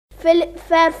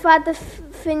Fer Fada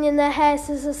Finne na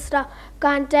heisas is ra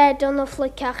gan dead on a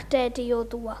phloic ach deaidí ó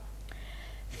duadh.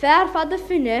 Fer Fada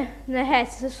Finne na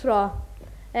heisas rá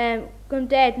gan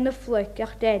dead na phloic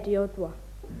ach deaidí ó duadh.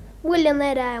 William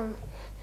ar ann.